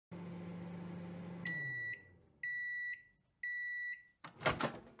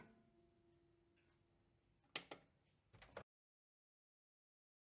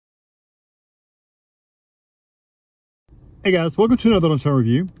Hey guys, welcome to another Lunchtime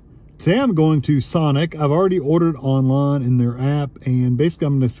review. Today I'm going to Sonic. I've already ordered online in their app, and basically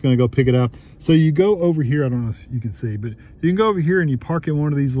I'm just going to go pick it up. So you go over here, I don't know if you can see, but you can go over here and you park in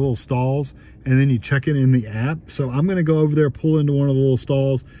one of these little stalls, and then you check in the app. So I'm going to go over there, pull into one of the little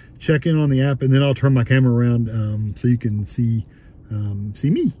stalls, check in on the app, and then I'll turn my camera around so you can see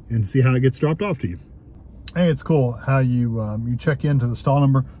me and see how it gets dropped off to you. Hey, it's cool how you check into the stall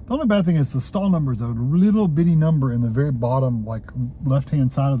number. The only bad thing is the stall number is a little bitty number in the very bottom, like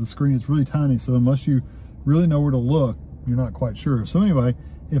left-hand side of the screen. It's really tiny, so unless you really know where to look, you're not quite sure. So anyway,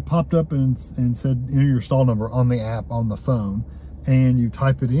 it popped up and said enter your stall number on the app on the phone, and you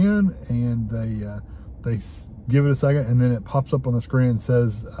type it in, and they give it a second, and then it pops up on the screen and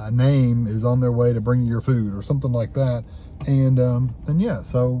says a name is on their way to bring you your food or something like that. And yeah,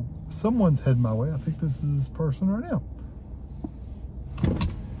 so someone's heading my way. I think this is this person right now.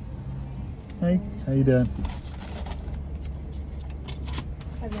 Hey, how you doing?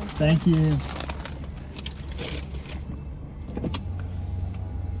 Thank you.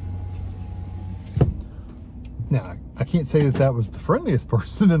 Now, I can't say that that was the friendliest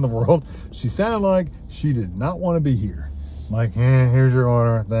person in the world. She sounded like she did not want to be here. Like, here's your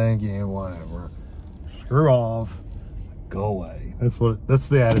order. Thank you, whatever. Screw off. Go away. That's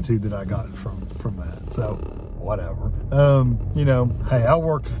the attitude that I got from that. So whatever. You know, hey, I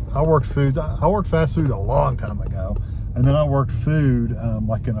worked fast food a long time ago, and then I worked food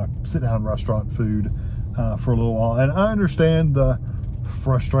like in a sit-down restaurant food for a little while, and I understand the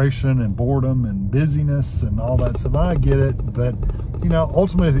frustration and boredom and busyness and all that stuff. I get it, but you know,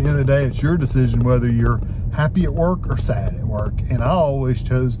 ultimately at the end of the day, it's your decision whether you're happy at work or sad at work, and I always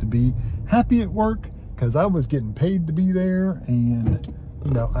chose to be happy at work because I was getting paid to be there, and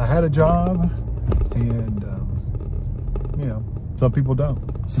you know, I had a job, and you know, some people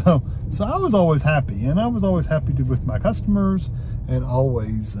don't. So I was always happy, and I was always happy with my customers, and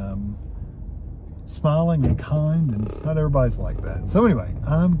always smiling and kind, and not everybody's like that. So anyway,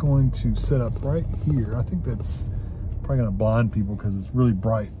 I'm going to sit up right here. I think that's probably gonna blind people because it's really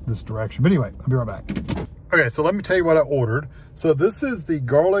bright this direction. But anyway, I'll be right back. Okay, so let me tell you what I ordered. So this is the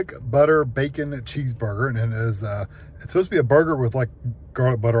garlic butter bacon cheeseburger, and it is it's supposed to be a burger with like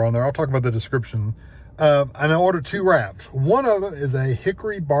garlic butter on there. I'll talk about the description. And I ordered 2 wraps. One of them is a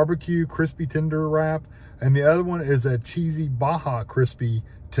Hickory BBQ Crispy Tender Wrap, and the other one is a cheesy Baja Crispy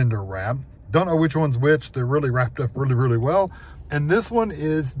Tender Wrap. Don't know which one's which. They're really wrapped up really well. And this one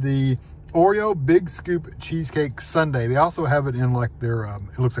is the Oreo Big Scoop Cheesecake Sundae. They also have it in like their,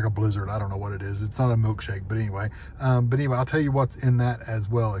 it looks like a blizzard. I don't know what it is. It's not a milkshake, but anyway. I'll tell you what's in that as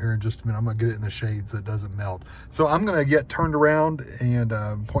well here in just a minute. I'm gonna get it in the shade so it doesn't melt. So I'm gonna get turned around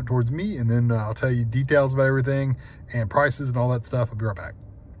and point towards me, and then I'll tell you details about everything and prices and all that stuff. I'll be right back.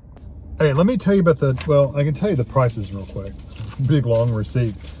 Hey, let me tell you about well, I can tell you the prices real quick. Big long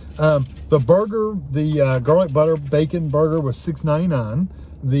receipt. The burger, the garlic butter bacon burger was $6.99.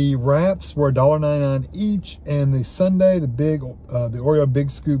 The wraps were $1.99 each, and the sundae, the Oreo Big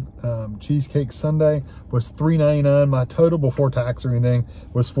Scoop Cheesecake Sundae was $3.99. My total before tax or anything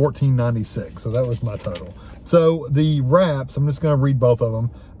was $14.96. So that was my total. So the wraps, I'm just going to read both of them.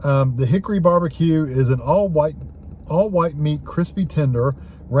 The Hickory BBQ is an all white meat crispy tender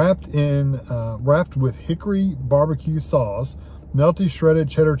wrapped with hickory barbecue sauce, melty shredded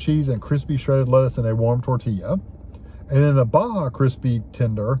cheddar cheese, and crispy shredded lettuce in a warm tortilla. And then the Baja Crispy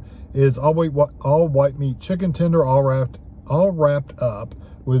Tender is all white meat chicken tender, all wrapped up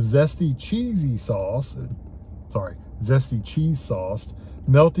with zesty cheese sauced,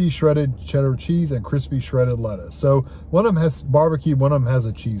 melty shredded cheddar cheese, and crispy shredded lettuce. So one of them has barbecue, one of them has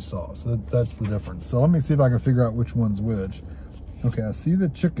a cheese sauce. That's the difference. So let me see if I can figure out which one's which. Okay, I see the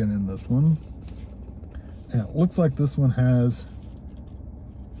chicken in this one, and it looks like this one has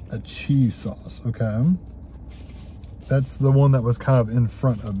a cheese sauce. Okay. That's the one that was kind of in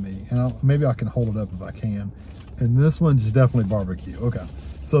front of me, and maybe I can hold it up if I can. And this one's definitely barbecue. Okay,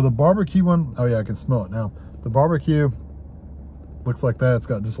 so the barbecue one, oh yeah, I can smell it now. The barbecue looks like that. It's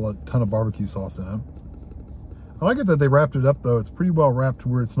got just a ton of barbecue sauce in it. I like it that they wrapped it up though. It's pretty well wrapped to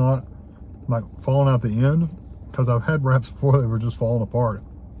where it's not like falling out the end, because I've had wraps before that were just falling apart.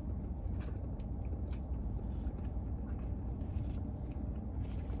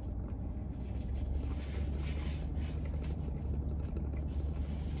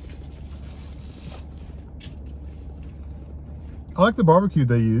 I like the barbecue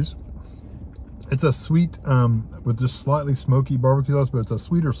they use. It's a sweet, with just slightly smoky barbecue sauce, but it's a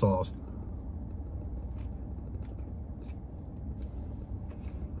sweeter sauce.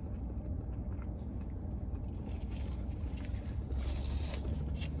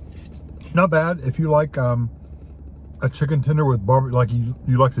 Not bad if you like a chicken tender with barbecue, like you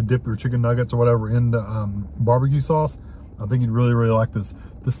like to dip your chicken nuggets or whatever into barbecue sauce, I think you'd really, really like this.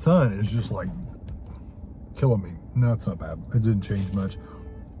 The sun is just like killing me. No, it's not bad. It didn't change much.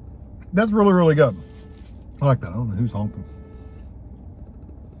 That's really, really good. I like that. I don't know who's honking.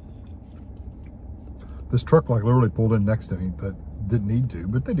 This truck like literally pulled in next to me, but didn't need to,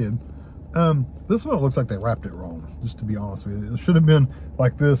 but they did. This one, it looks like they wrapped it wrong, just to be honest with you. It should have been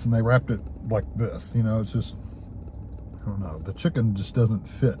like this and they wrapped it like this. You know, it's just, I don't know. The chicken just doesn't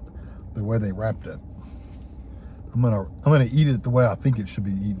fit the way they wrapped it. I'm gonna eat it the way I think it should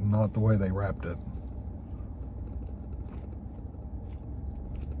be eaten, not the way they wrapped it.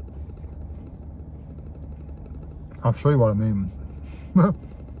 I'll show you what I mean.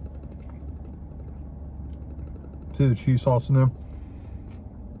 See the cheese sauce in there?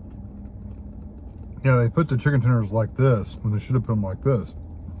 Yeah, they put the chicken tenders like this when they should have put them like this.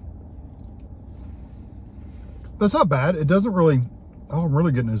 That's not bad. It doesn't really, all I'm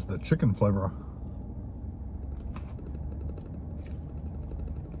really getting is the chicken flavor.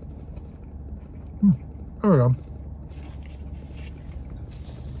 There we go.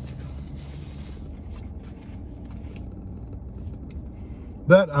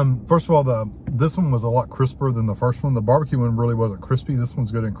 That, first of all, this one was a lot crisper than the first one. The barbecue one really wasn't crispy. This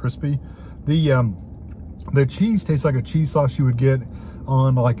one's good and crispy. The cheese tastes like a cheese sauce you would get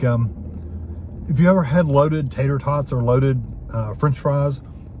on like, if you ever had loaded tater tots or loaded French fries,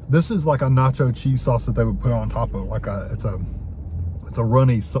 this is like a nacho cheese sauce that they would put on top of it. Like it's a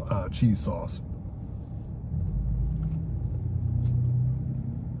runny cheese sauce.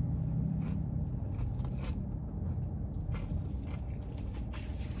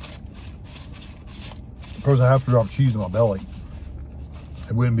 Of course, I have to drop cheese in my belly.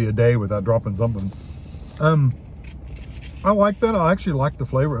 It wouldn't be a day without dropping something. I like that. I actually like the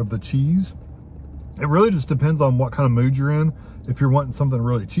flavor of the cheese. It really just depends on what kind of mood you're in. If you're wanting something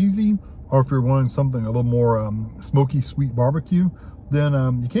really cheesy, or if you're wanting something a little more smoky, sweet barbecue, then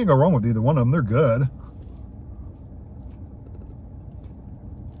you can't go wrong with either one of them. They're good.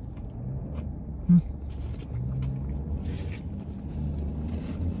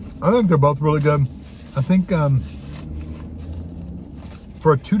 I think they're both really good. I think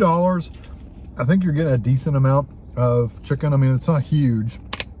for $2, I think you're getting a decent amount of chicken. I mean, it's not huge,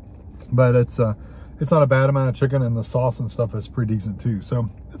 but it's not a bad amount of chicken, and the sauce and stuff is pretty decent too. So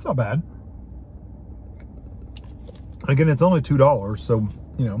it's not bad. Again, it's only $2, so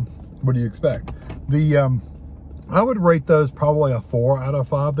you know, what do you expect? I would rate those probably a 4 out of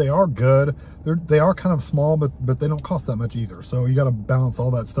 5. They are good. They are kind of small, but they don't cost that much either. So you got to balance all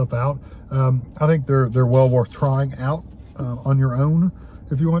that stuff out. I think they're well worth trying out on your own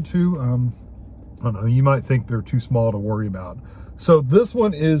if you want to. I don't know. You might think they're too small to worry about. So this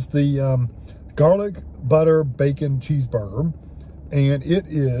one is the garlic butter bacon cheeseburger, and it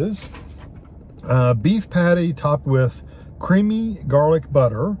is beef patty topped with creamy garlic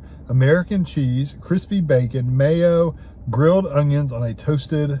butter, American cheese, crispy bacon, mayo, grilled onions on a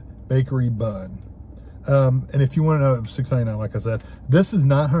toasted bakery bun. And if you want to know, $6.99, like I said, this is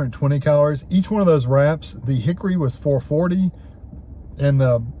 920 calories. Each one of those wraps, the Hickory was 440, and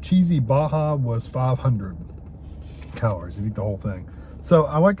the cheesy Baja was 500 calories if you eat the whole thing. So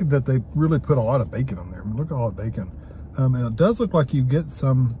I like it that they really put a lot of bacon on there. I mean, look at all the bacon. And it does look like you get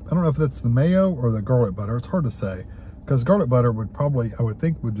some, I don't know if that's the mayo or the garlic butter. It's hard to say, because garlic butter would probably, I would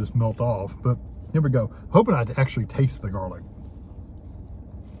think, would just melt off. But here we go. Hoping I'd actually taste the garlic,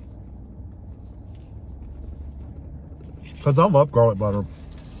 because I love garlic butter.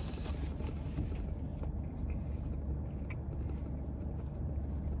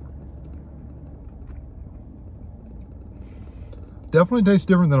 Definitely tastes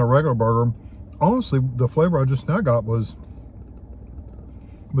different than a regular burger. Honestly, the flavor I just now got was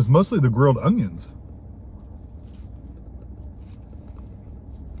mostly the grilled onions.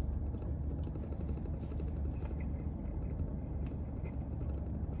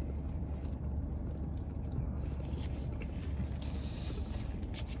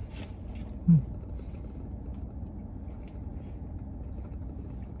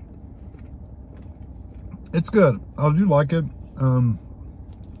 It's good. I do like it.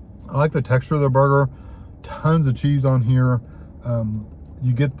 I like the texture of the burger. Tons of cheese on here.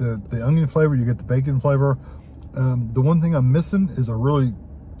 You get the onion flavor, you get the bacon flavor. The one thing I'm missing is a really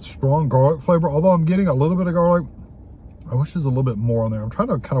strong garlic flavor. Although I'm getting a little bit of garlic, I wish there's a little bit more on there. I'm trying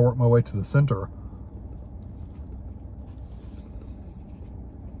to kind of work my way to the center.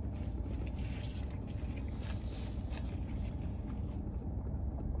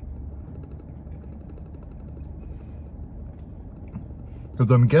 Because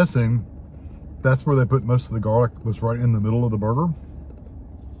I'm guessing That's where they put most of the garlic, was right in the middle of the burger.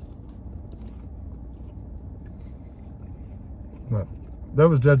 No, that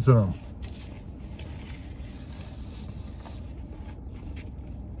was dead center.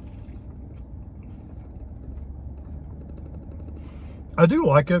 I do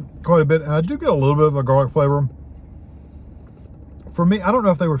like it quite a bit, and I do get a little bit of a garlic flavor. For me, I don't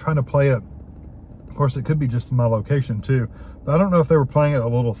know if they were trying to play it, of course it could be just my location too, but I don't know if they were playing it a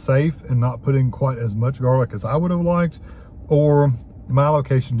little safe and not putting quite as much garlic as I would have liked, or my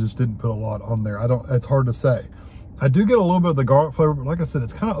location just didn't put a lot on there. It's hard to say. I do get a little bit of the garlic flavor, but like I said,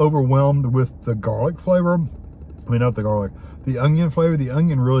 it's kind of overwhelmed with the garlic flavor. I mean, not the garlic, the onion flavor. The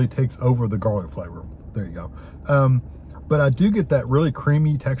onion really takes over the garlic flavor. There you go. But I do get that really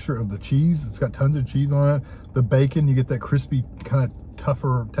creamy texture of the cheese. It's got tons of cheese on it. The bacon, you get that crispy, kind of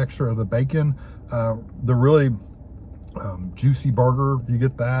tougher texture of the bacon. The really juicy burger, you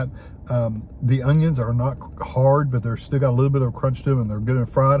get that. The onions are not hard, but they're still got a little bit of crunch to them, and they're good and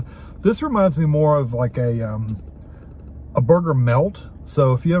fried. This reminds me more of like a burger melt.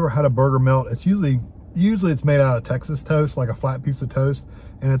 So if you ever had a burger melt, it's usually it's made out of Texas toast, like a flat piece of toast,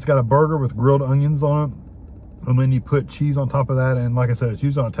 and it's got a burger with grilled onions on it. And then you put cheese on top of that. And like I said, it's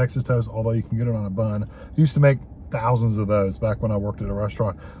usually on Texas toast, although you can get it on a bun. I used to make thousands of those back when I worked at a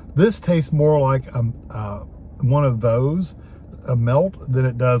restaurant. This tastes more like one of those, a melt, than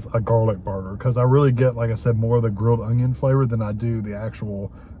it does a garlic burger. Because I really get, like I said, more of the grilled onion flavor than I do the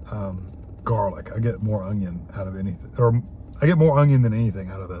actual garlic. I get more onion out of anything, or I get more onion than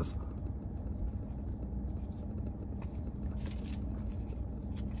anything out of this.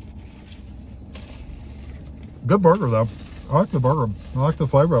 Good burger though. I like the burger. I like the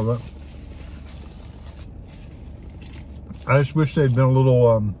flavor of it. I just wish they'd been a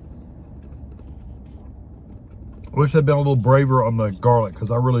little braver on the garlic,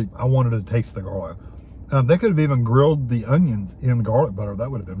 because I wanted to taste the garlic. They could have even grilled the onions in garlic butter. That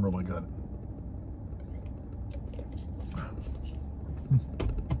would have been really good.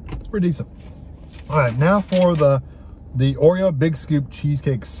 It's pretty decent. All right, now for the Oreo Big Scoop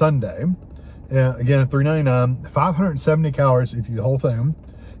Cheesecake Sundae. Again, $3.99, 570 calories if you eat the whole thing.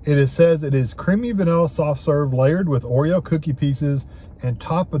 It says it is creamy vanilla soft serve layered with Oreo cookie pieces and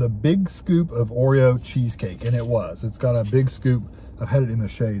topped with a big scoop of Oreo cheesecake. And it was. It's got a big scoop. I've had it in the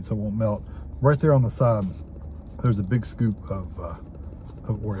shade so it won't melt. Right there on the side, there's a big scoop of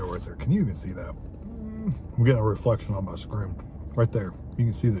Oreo right there. Can you even see that? I'm getting a reflection on my screen. Right there. You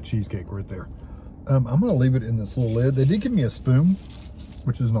can see the cheesecake right there. I'm going to leave it in this little lid. They did give me a spoon,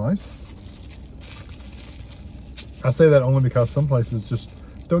 which is nice. I say that only because some places just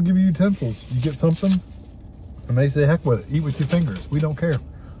don't give you utensils. You get something and they say, heck with it, eat with your fingers. We don't care.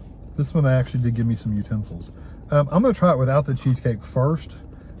 This one, they actually did give me some utensils. I'm going to try it without the cheesecake first.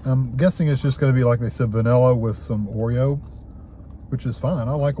 I'm guessing it's just going to be, like they said, vanilla with some Oreo, which is fine.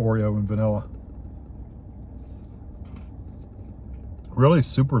 I like Oreo and vanilla. Really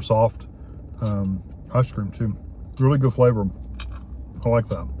super soft ice cream too. Really good flavor. I like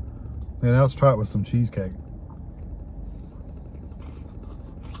that. And now let's try it with some cheesecake.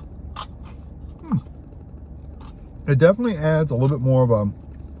 It definitely adds a little bit more of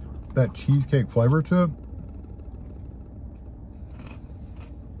that cheesecake flavor to it.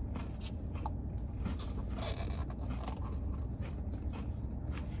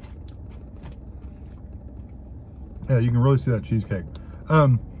 Yeah, you can really see that cheesecake.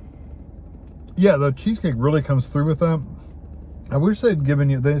 Yeah, the cheesecake really comes through with that. I wish they'd given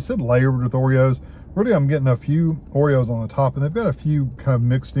you, they said layered with Oreos. Really, I'm getting a few Oreos on the top, and they've got a few kind of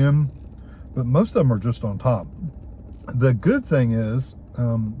mixed in, but most of them are just on top. The good thing is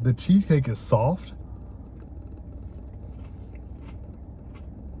the cheesecake is soft.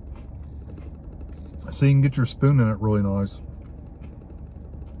 So you can get your spoon in it really nice.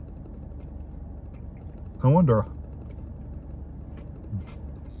 I wonder.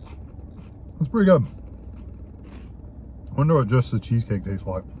 That's pretty good. I wonder what just the cheesecake tastes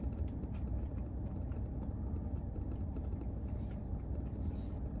like.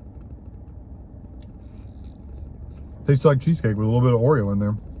 Tastes like cheesecake with a little bit of Oreo in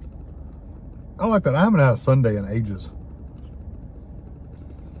there. I like that. I haven't had a sundae in ages.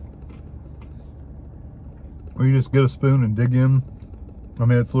 Where you just get a spoon and dig in. I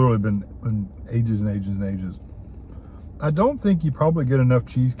mean, it's literally been ages and ages and ages. I don't think you probably get enough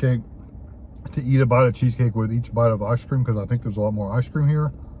cheesecake to eat a bite of cheesecake with each bite of ice cream, because I think there's a lot more ice cream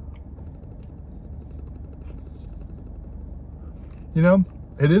here. You know,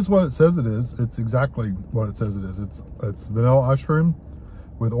 it is what it says it is. It's exactly what it says it is. It's vanilla ice cream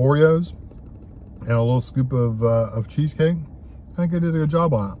with Oreos and a little scoop of cheesecake. I think they did a good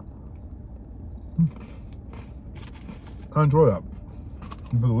job on it. I enjoy that.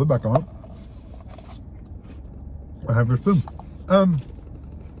 Put the lid back on. I have your spoon.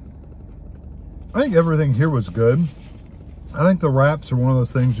 I think everything here was good. I think the wraps are one of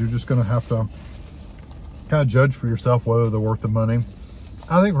those things you're just going to have to kind of judge for yourself whether they're worth the money.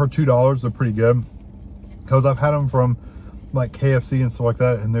 I think for $2, they're pretty good because I've had them from like KFC and stuff like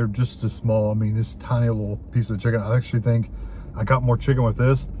that, and they're just as small. I mean, this tiny little piece of chicken. I actually think I got more chicken with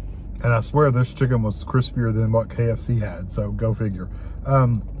this, and I swear this chicken was crispier than what KFC had, so go figure.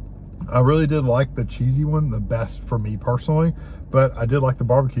 I really did like the cheesy one the best for me personally, but I did like the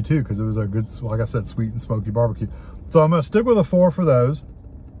barbecue too because it was a good, like I said, sweet and smoky barbecue. So I'm gonna stick with a 4 for those.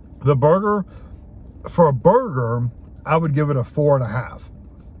 The burger, for a burger, I would give it a 4.5.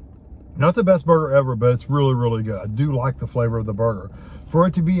 Not the best burger ever, but it's really, really good. I do like the flavor of the burger. For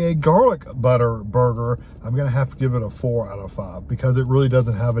it to be a garlic butter burger, I'm gonna have to give it a 4 out of 5 because it really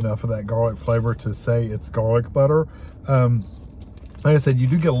doesn't have enough of that garlic flavor to say it's garlic butter. Like I said, you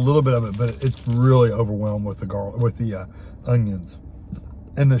do get a little bit of it, but it's really overwhelmed with the garlic, with the onions.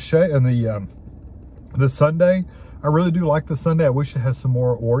 And the sundae, I really do like the sundae. I wish it had some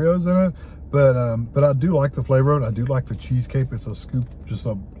more Oreos in it, but I do like the flavor of it. I do like the cheesecake. It's a scoop, just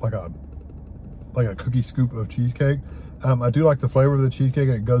like a cookie scoop of cheesecake. I do like the flavor of the cheesecake,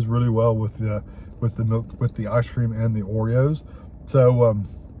 and it goes really well with the milk, with the ice cream and the Oreos. So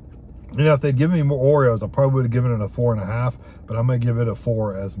you know, if they'd given me more Oreos, I probably would have given it a 4.5, but I'm gonna give it a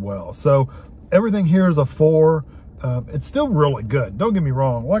 4 as well. So everything here is a 4. It's still really good. Don't get me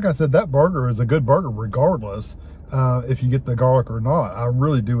wrong. Like I said, that burger is a good burger regardless if you get the garlic or not. I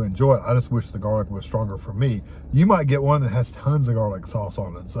really do enjoy it. I just wish the garlic was stronger for me. You might get one that has tons of garlic sauce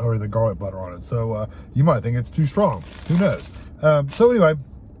on it, or the garlic butter on it. So you might think it's too strong. Who knows? So anyway,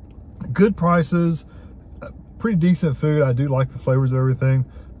 good prices, pretty decent food. I do like the flavors of everything.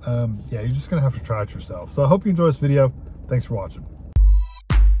 Yeah, you're just gonna have to try it yourself. So I hope you enjoy this video. Thanks for watching.